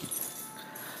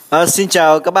Xin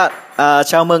chào các bạn,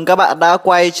 chào mừng các bạn đã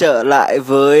quay trở lại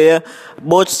với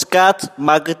podcast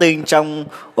marketing trong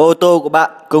ô tô của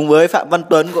bạn cùng với Phạm Văn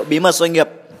Tuấn của Bí mật doanh nghiệp.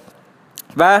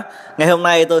 Và ngày hôm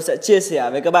nay tôi sẽ chia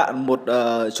sẻ với các bạn một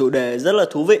chủ đề rất là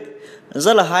thú vị,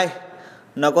 rất là hay.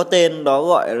 Nó có tên đó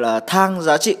gọi là thang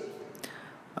giá trị.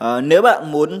 Nếu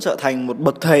bạn muốn trở thành một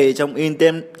bậc thầy trong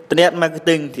internet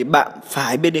marketing thì bạn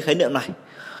phải biết đến khái niệm này.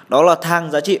 Đó là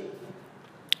thang giá trị.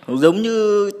 Giống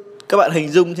như các bạn hình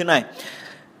dung thế này,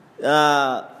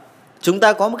 chúng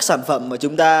ta có một sản phẩm mà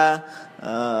chúng ta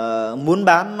muốn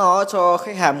bán nó cho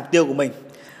khách hàng mục tiêu của mình.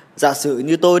 Giả sử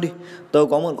như tôi đi, tôi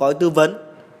có một gói tư vấn,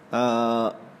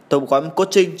 tôi có một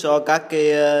coaching cho các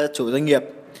cái chủ doanh nghiệp.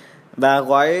 Và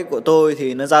gói của tôi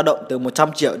thì nó dao động từ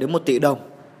 100 triệu đến 1 tỷ đồng.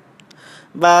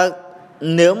 Và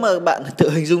nếu mà bạn tự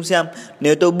hình dung xem,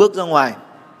 nếu tôi bước ra ngoài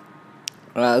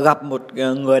gặp một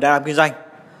người đang làm kinh doanh,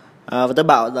 và tôi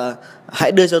bảo là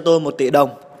hãy đưa cho tôi 1 tỷ đồng,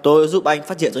 tôi giúp anh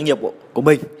phát triển doanh nghiệp của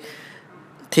mình,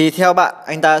 thì theo bạn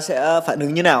anh ta sẽ phản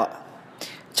ứng như nào ạ?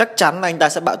 Chắc chắn là anh ta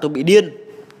sẽ bảo tôi bị điên.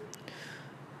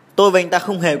 Tôi và anh ta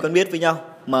không hề quen biết với nhau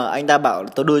mà anh ta bảo là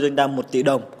tôi đưa cho anh ta 1 tỷ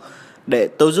đồng để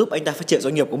tôi giúp anh ta phát triển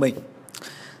doanh nghiệp của mình.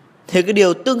 Thì cái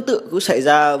điều tương tự cũng xảy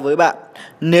ra với bạn.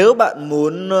 Nếu bạn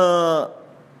muốn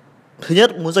thứ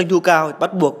nhất muốn doanh thu cao thì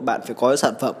bắt buộc bạn phải có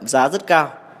sản phẩm giá rất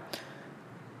cao.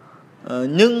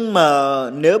 Nhưng mà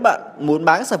nếu bạn muốn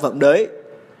bán sản phẩm đấy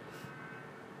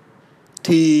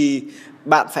thì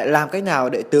bạn phải làm cách nào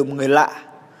để từ một người lạ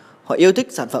họ yêu thích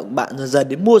sản phẩm của bạn dần dần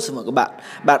đến mua sản phẩm của bạn.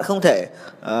 Bạn không thể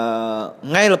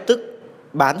ngay lập tức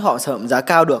bán họ sản phẩm giá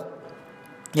cao được.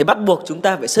 Thì bắt buộc chúng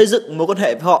ta phải xây dựng mối quan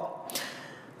hệ với họ.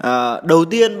 Đầu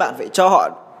tiên bạn phải cho họ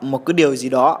một cái điều gì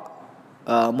đó,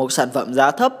 một sản phẩm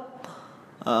giá thấp,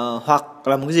 hoặc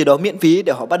là một cái gì đó miễn phí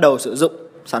để họ bắt đầu sử dụng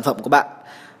sản phẩm của bạn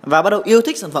và bắt đầu yêu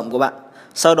thích sản phẩm của bạn.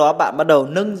 Sau đó bạn bắt đầu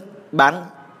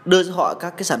đưa cho họ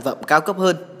các cái sản phẩm cao cấp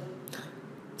hơn.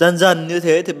 Dần dần như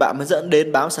thế thì bạn mới dẫn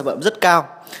đến bán sản phẩm rất cao.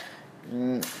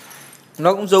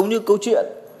 Nó cũng giống như câu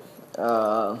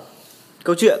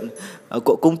chuyện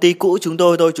của công ty cũ chúng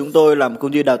tôi thôi. Chúng tôi làm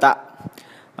công ty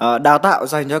đào tạo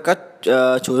dành cho các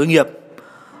chủ doanh nghiệp.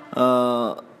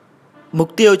 Mục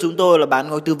tiêu chúng tôi là bán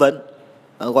gói tư vấn.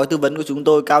 Gói tư vấn của chúng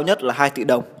tôi cao nhất là 2 tỷ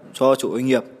đồng cho chủ doanh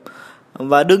nghiệp.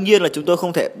 Và đương nhiên là chúng tôi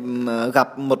không thể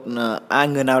gặp một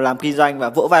người nào làm kinh doanh và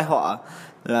vỗ vai họ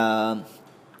là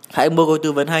hãy mua gói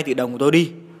tư vấn 2 tỷ đồng của tôi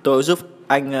đi, tôi giúp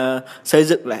anh xây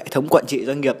dựng lại hệ thống quản trị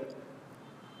doanh nghiệp.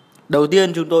 Đầu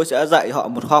tiên chúng tôi sẽ dạy họ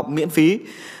một khóa học miễn phí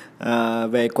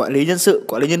về quản lý nhân sự,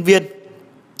 quản lý nhân viên.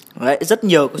 Đấy, rất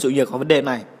nhiều các chủ nghiệp có vấn đề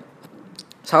này.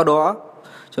 Sau đó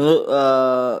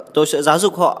tôi sẽ giáo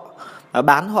dục họ và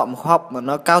bán họ một khóa học mà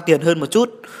nó cao tiền hơn một chút.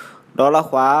 Đó là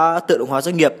khóa tự động hóa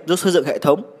doanh nghiệp giúp xây dựng hệ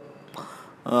thống,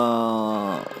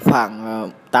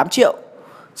 khoảng 8 triệu.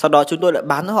 Sau đó chúng tôi lại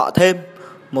bán cho họ thêm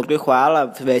một cái khóa là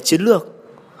về chiến lược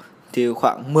thì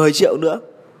khoảng 10 triệu nữa.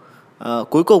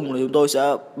 Cuối cùng là chúng tôi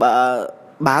sẽ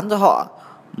bán cho họ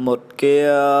một cái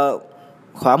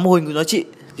khóa mô hình của giá trị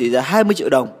chỉ giá 20 triệu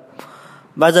đồng.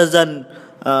 Và dần dần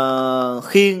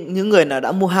khi những người nào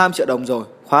đã mua 20 triệu đồng rồi,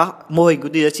 khóa mô hình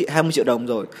công ty giá trị 20 triệu đồng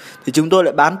rồi, thì chúng tôi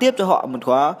lại bán tiếp cho họ một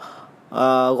khóa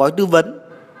gói tư vấn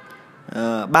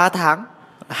 3 tháng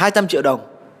 200 triệu đồng.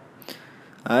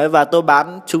 Đấy, và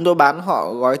chúng tôi bán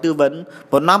họ gói tư vấn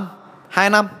 1 năm, 2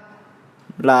 năm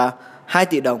là 2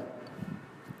 tỷ đồng.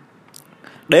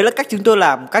 Đấy là cách chúng tôi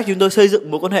làm, cách chúng tôi xây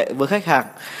dựng mối quan hệ với khách hàng.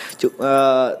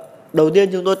 Đầu tiên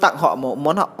chúng tôi tặng họ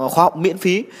một khóa học miễn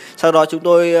phí. Sau đó chúng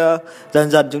tôi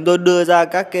dần dần chúng tôi đưa ra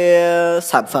các cái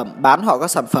sản phẩm, bán họ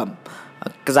các sản phẩm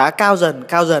giá cao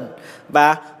dần.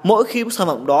 Và mỗi khi sản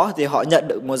phẩm đó thì họ nhận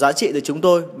được một giá trị từ chúng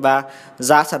tôi. Và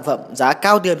sản phẩm giá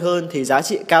cao tiền hơn thì giá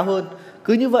trị cao hơn.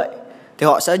 Cứ như vậy thì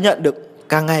họ sẽ nhận được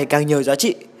càng ngày càng nhiều giá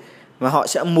trị. Và họ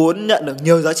sẽ muốn nhận được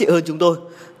nhiều giá trị hơn chúng tôi.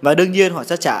 Và đương nhiên họ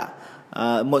sẽ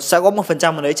sẽ có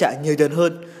 1% ở đấy trả nhiều tiền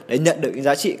hơn để nhận được những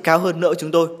giá trị cao hơn nữa của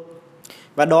chúng tôi.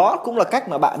 Và đó cũng là cách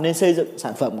mà bạn nên xây dựng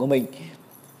sản phẩm của mình.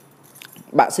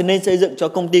 Bạn sẽ nên xây dựng cho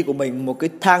công ty của mình một cái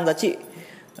thang giá trị.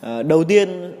 Đầu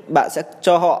tiên bạn sẽ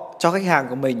cho khách hàng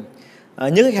của mình,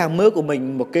 những khách hàng mới của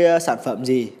mình, một cái sản phẩm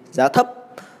gì giá thấp,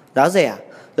 giá rẻ.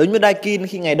 Giống như Daikin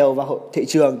khi ngày đầu vào thị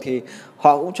trường thì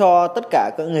họ cũng cho tất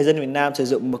cả các người dân Việt Nam sử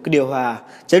dụng một cái điều hòa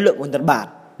chất lượng của Nhật Bản,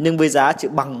 nhưng với giá chỉ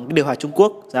bằng cái điều hòa Trung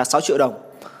Quốc, giá 6 triệu đồng.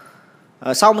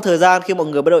 Sau một thời gian khi mọi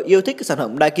người bắt đầu yêu thích cái sản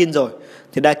phẩm Daikin rồi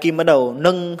thì Daikin bắt đầu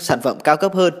nâng sản phẩm cao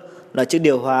cấp hơn là chiếc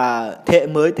điều hòa thế hệ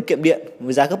mới tiết kiệm điện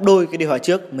với giá gấp đôi cái điều hòa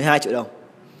trước, 12 triệu đồng.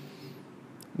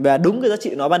 Và đúng cái giá trị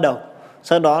nó ban đầu.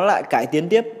 Sau đó lại cải tiến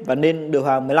tiếp và lên điều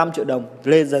hòa 15 triệu đồng,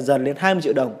 lên dần lên 20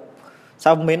 triệu đồng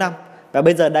sau mấy năm. Và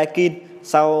bây giờ Daikin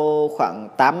sau khoảng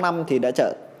 8 năm thì đã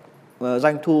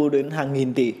doanh thu đến hàng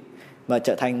nghìn tỷ và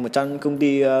trở thành một trong những công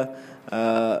ty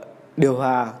điều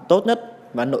hòa tốt nhất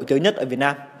và nổi tiếng nhất ở Việt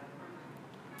Nam.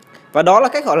 Và đó là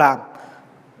cách họ làm,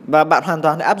 và bạn hoàn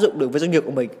toàn đã áp dụng được với doanh nghiệp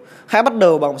của mình. Hãy bắt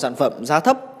đầu bằng một sản phẩm giá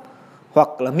thấp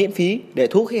hoặc là miễn phí để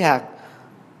thu hút khách hàng.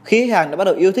 Khi khách hàng đã bắt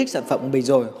đầu yêu thích sản phẩm của mình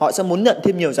rồi, họ sẽ muốn nhận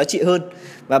thêm nhiều giá trị hơn,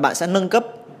 và bạn sẽ nâng cấp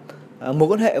mối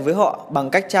quan hệ với họ bằng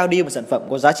cách trao đi một sản phẩm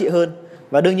có giá trị hơn,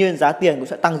 và đương nhiên giá tiền cũng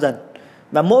sẽ tăng dần.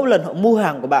 Và mỗi lần họ mua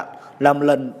hàng của bạn là một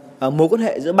lần mối quan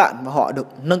hệ giữa bạn và họ được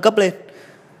nâng cấp lên.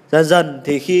 Dần dần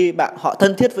thì khi họ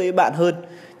thân thiết với bạn hơn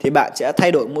thì bạn sẽ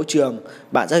thay đổi môi trường,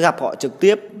 bạn sẽ gặp họ trực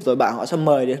tiếp, rồi họ sẽ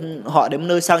mời họ đến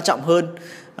nơi sang trọng hơn,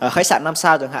 khách sạn 5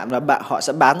 sao chẳng hạn, và họ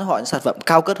sẽ bán cho họ những sản phẩm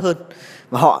cao cấp hơn,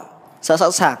 và họ sẽ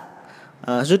sẵn sàng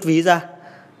rút ví ra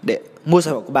để mua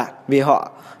sản phẩm của bạn, vì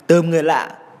họ từ người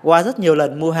lạ qua rất nhiều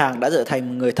lần mua hàng đã trở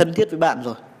thành người thân thiết với bạn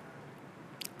rồi.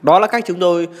 Đó là cách chúng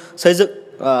tôi xây dựng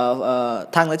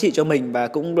thang giá trị cho mình, và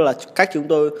cũng là cách chúng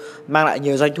tôi mang lại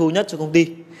nhiều doanh thu nhất cho công ty.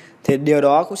 Thì điều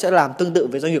đó cũng sẽ làm tương tự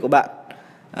với doanh nghiệp của bạn.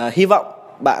 Hy vọng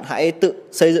bạn hãy tự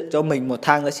xây dựng cho mình một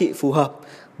thang giá trị phù hợp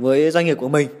với doanh nghiệp của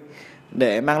mình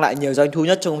để mang lại nhiều doanh thu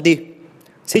nhất cho công ty.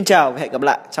 Xin chào và hẹn gặp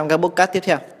lại trong các podcast tiếp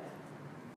theo.